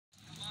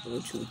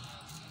Okay.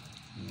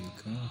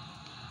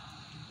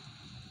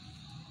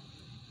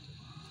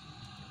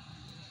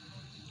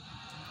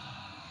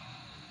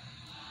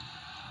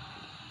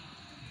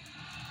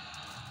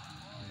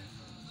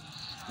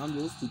 I'm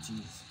those two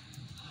cheese.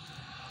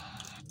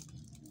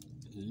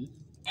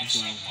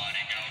 Somebody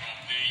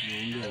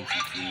out of the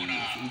red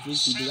corner,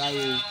 It's the guy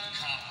who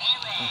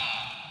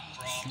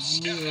from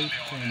Sierra Leone.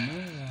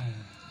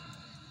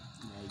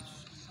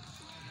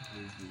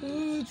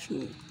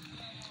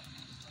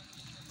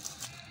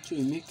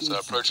 So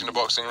approaching the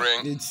boxing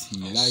ring, Let's see,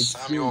 like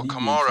Samuel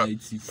Kamara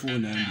of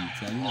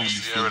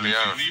Sierra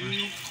Leone.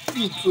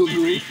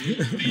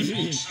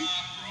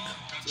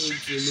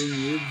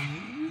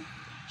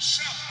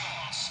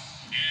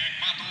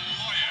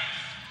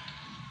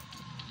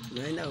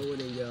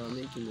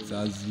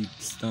 Shabbos,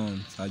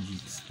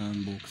 Tajikistan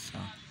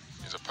boxer.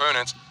 His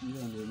opponent,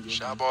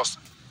 Shabbos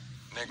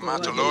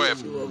Nigmatoloyev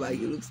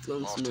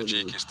of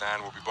Tajikistan,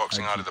 will be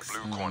boxing out of the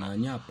blue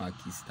corner.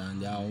 Pakistan,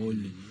 they are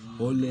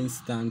all in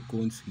stand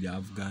country,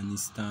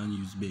 Afghanistan,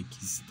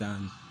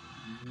 Uzbekistan,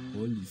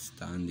 all is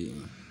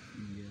standing.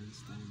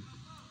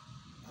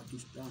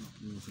 Pakistan.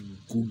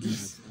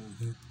 Cookies.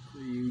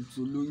 It's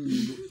so long,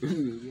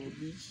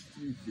 rubbish.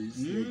 It's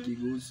like he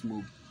goes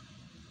smoke.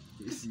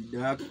 It's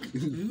dark.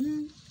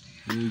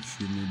 Make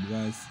sure me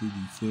advice say the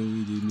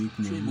theory they make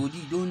Say money.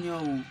 body don't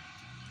know.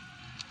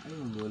 I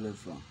don't go left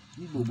from.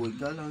 You go boy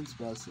gallant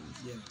person.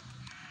 Yeah.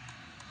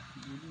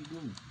 Body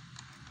don't.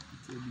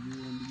 It's a big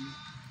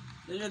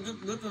one.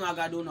 Go to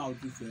Nagado now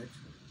to fetch.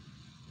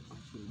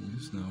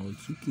 This now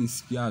you can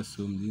spare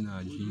something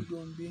at gym.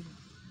 Don't be.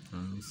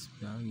 I'm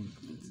sparing.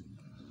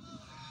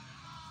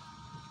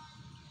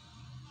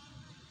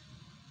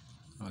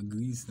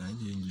 Agrees na the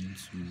engine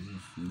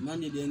so.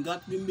 Man, they ain't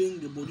got bing bing.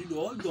 The body do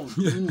all done.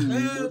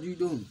 Body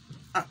done.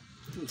 Ah,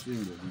 too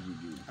swing the body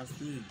do. I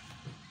swing.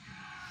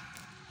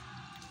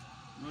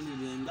 Man,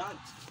 they ain't got.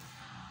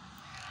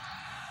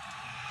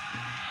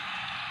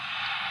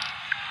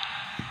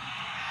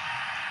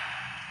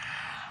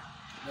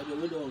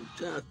 We don't.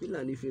 I feel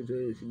like if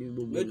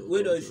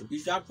Wait,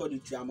 is that for the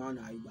chairman?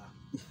 I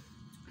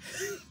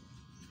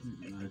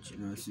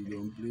see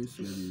them place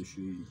where they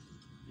show you.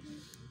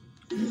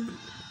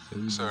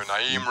 So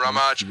Naim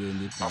Ramaj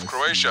of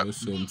Croatia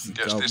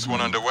gets this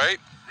one underway.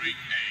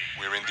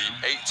 We're in the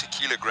 80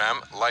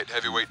 kilogram light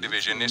heavyweight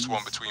division, this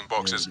one between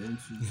boxers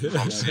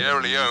from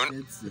Sierra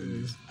Leone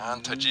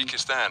and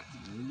Tajikistan.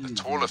 The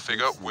taller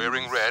figure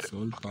wearing red,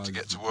 looking to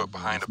get to work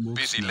behind a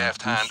busy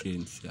left hand,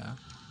 is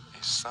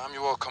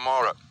Samuel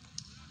Kamara.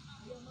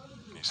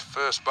 In his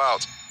first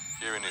bout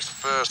here in his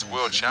first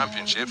World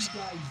Championships,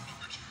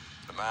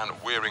 the man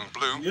wearing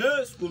blue,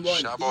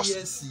 Shabbos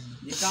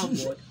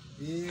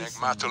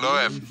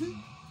Nigmatoloyev.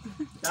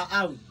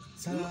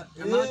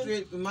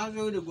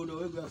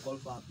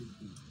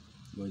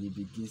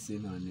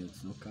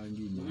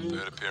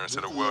 Third appearance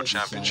at a World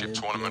Championship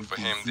tournament for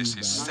him. This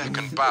is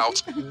second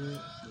bout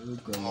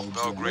of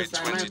Belgrade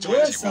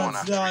 2021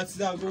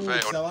 after he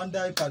prevailed on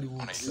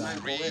a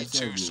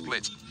 3-2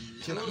 split.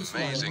 An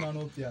amazing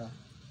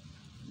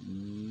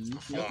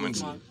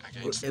performance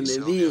against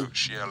Silvio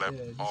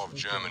Schiele of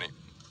Germany.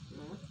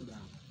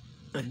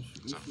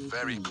 It's a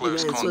very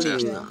close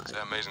contest. It's an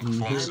amazing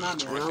performance. It's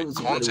a terrific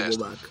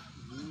contest.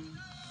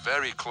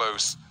 Very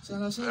close,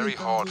 very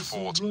hard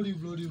fought.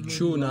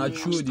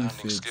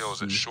 Outstanding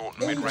skills at short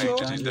and mid-range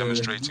as he's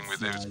demonstrating with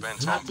those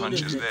bent-arm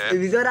punches there.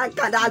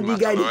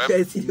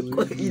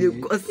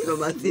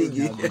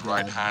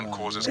 Right hand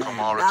causes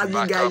Kamara to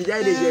back up.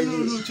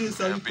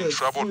 They've been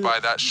troubled by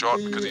that shot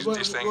because he's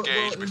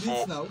disengaged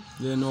before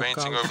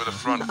fainting over the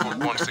front foot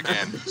once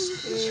again.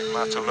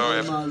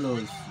 Mataloyev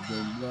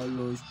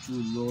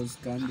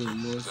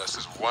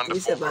possesses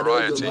wonderful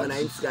variety.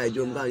 Works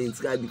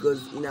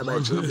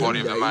the body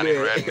of the man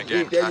in red and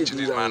again catches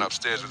his man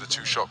upstairs with a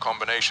two-shot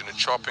combination. A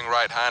chopping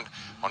right hand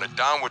on a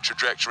downward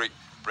trajectory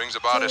brings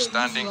about a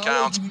standing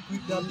count.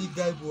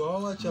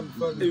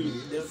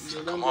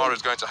 Kamara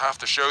is going to have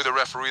to show the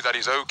referee that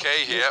he's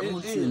okay here.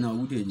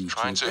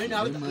 Trying to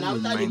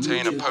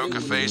maintain a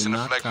poker face and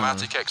a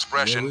phlegmatic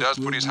expression, does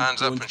put his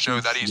hands up and show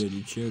that he's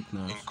in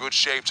good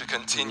shape to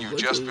continue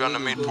just beyond the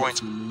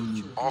midpoint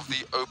of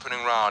the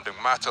opening round. And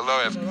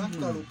Mataloyev,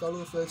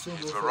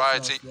 his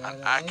variety and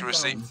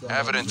accuracy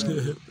evident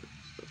in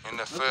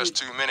the first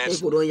 2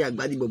 minutes.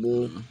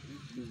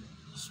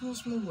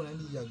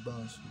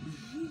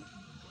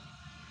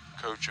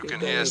 Coach you can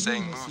hear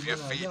saying move your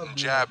feet and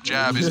jab,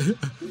 jab is the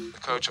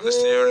coach of the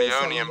Sierra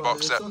Leonean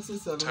boxer,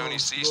 Tony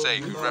Cisse,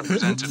 who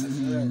represented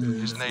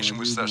his nation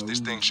with such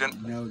distinction.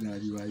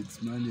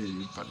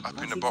 But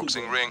up in the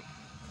boxing ring,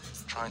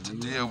 trying to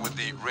deal with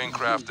the ring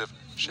craft of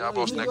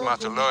Shabbos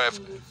Nigmatoloyev.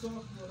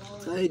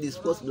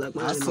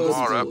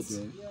 Kamara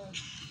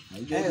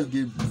It would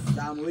be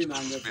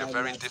a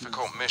very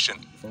difficult mission,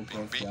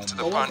 being beaten to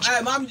the punch.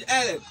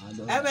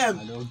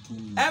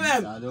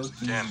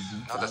 Again,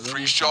 another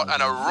 3-shot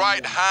and a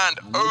right hand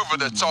over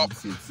the top.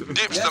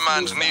 Dips the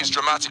man's knees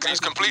dramatically.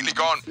 He's completely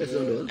gone.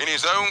 In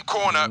his own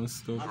corner,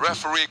 the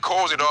referee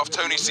calls it off.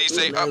 Tony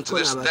Cisse up to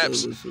the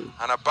steps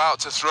and about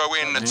to throw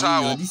in the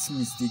towel.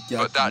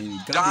 But that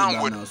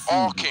downward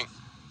arcing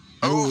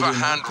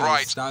overhand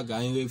right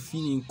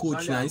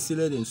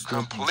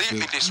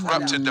completely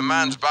disrupted the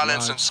man's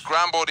balance and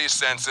scrambled his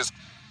senses.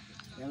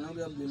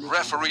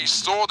 Referee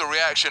saw the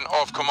reaction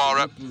of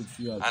Kamara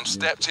and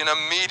stepped in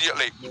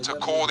immediately to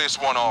call this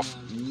one off.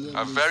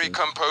 A very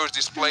composed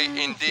display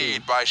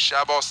indeed by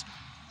Shabbos.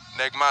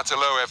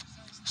 Nigmatiloev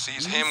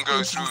sees him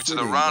go through to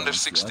the round of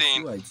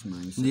 16 with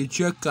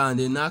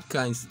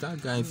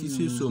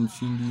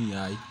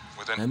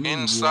an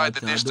inside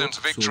the distance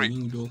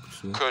victory,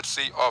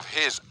 courtesy of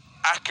his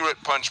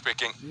accurate punch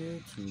picking.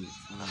 And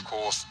of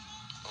course,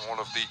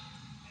 all of the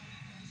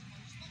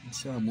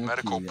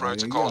medical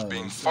protocols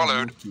being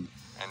followed,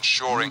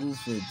 ensuring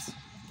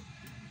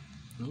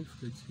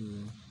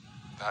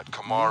that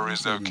Kamara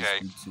is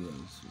okay.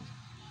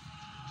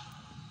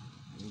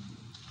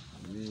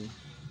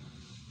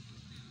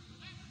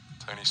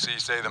 Tony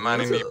Cisse, the man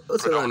in the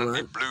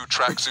predominantly blue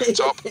tracksuit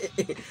top,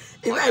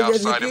 on the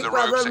outside of the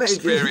ropes,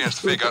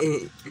 experienced figure,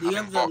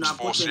 having boxed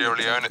for Sierra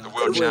Leone at the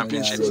World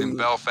Championships in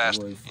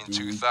Belfast in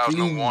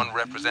 2001,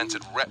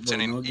 represented Repton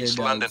in East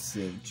London.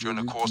 During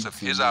the course of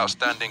his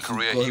outstanding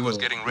career, he was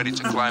getting ready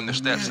to climb the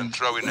steps and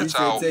throw in the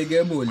towel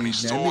when he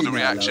saw the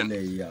reaction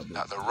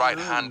that the right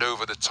hand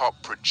over the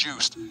top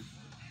produced.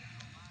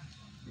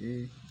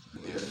 The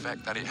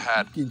effect that it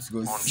had on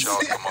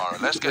Charles Kamara.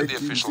 Let's get the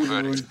official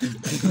verdict.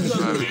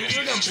 Confirming this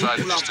inside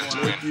the distance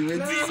win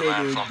for the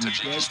man from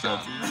Tajikistan.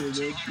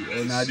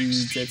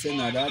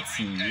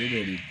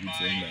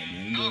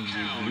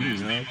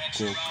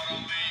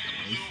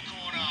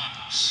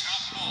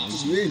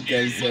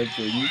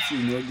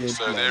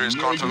 So there is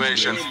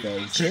confirmation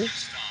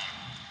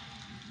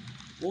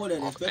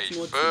of a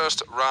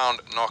first round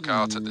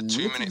knockout at the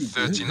 2-minute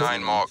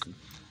 39 mark,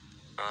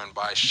 earned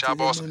by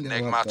Shabbos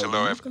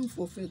Nigmatiloev.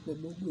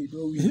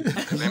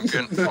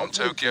 Olympian from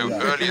Tokyo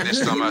earlier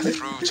this summer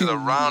through to the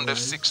round of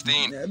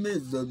 16.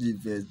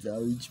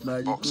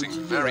 Boxing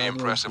very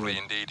impressively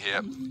indeed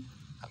here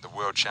at the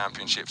World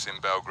Championships in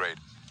Belgrade.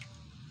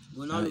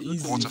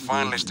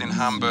 Quarter-finalist in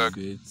Hamburg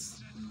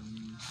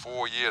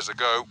 4 years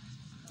ago,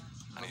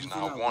 and he's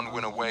now one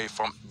win away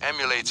from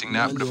emulating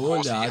that, but of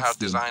course he has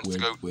designs to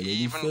go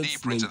even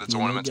deeper into the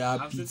tournament.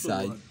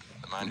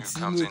 The man who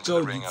comes into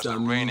the ring as the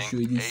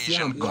reigning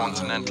Asian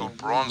Continental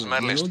bronze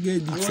medalist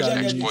after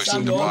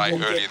exploiting Dubai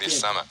earlier this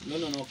summer.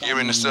 Here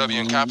in the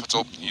Serbian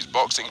capital, he's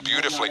boxing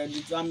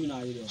beautifully,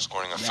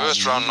 scoring a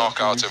first-round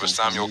knockout over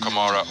Samuel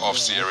Kamara of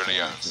Sierra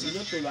Leone.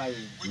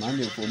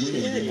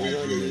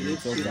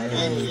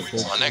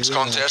 Our next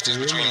contest is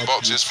between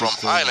boxers from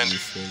Ireland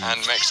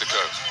and Mexico.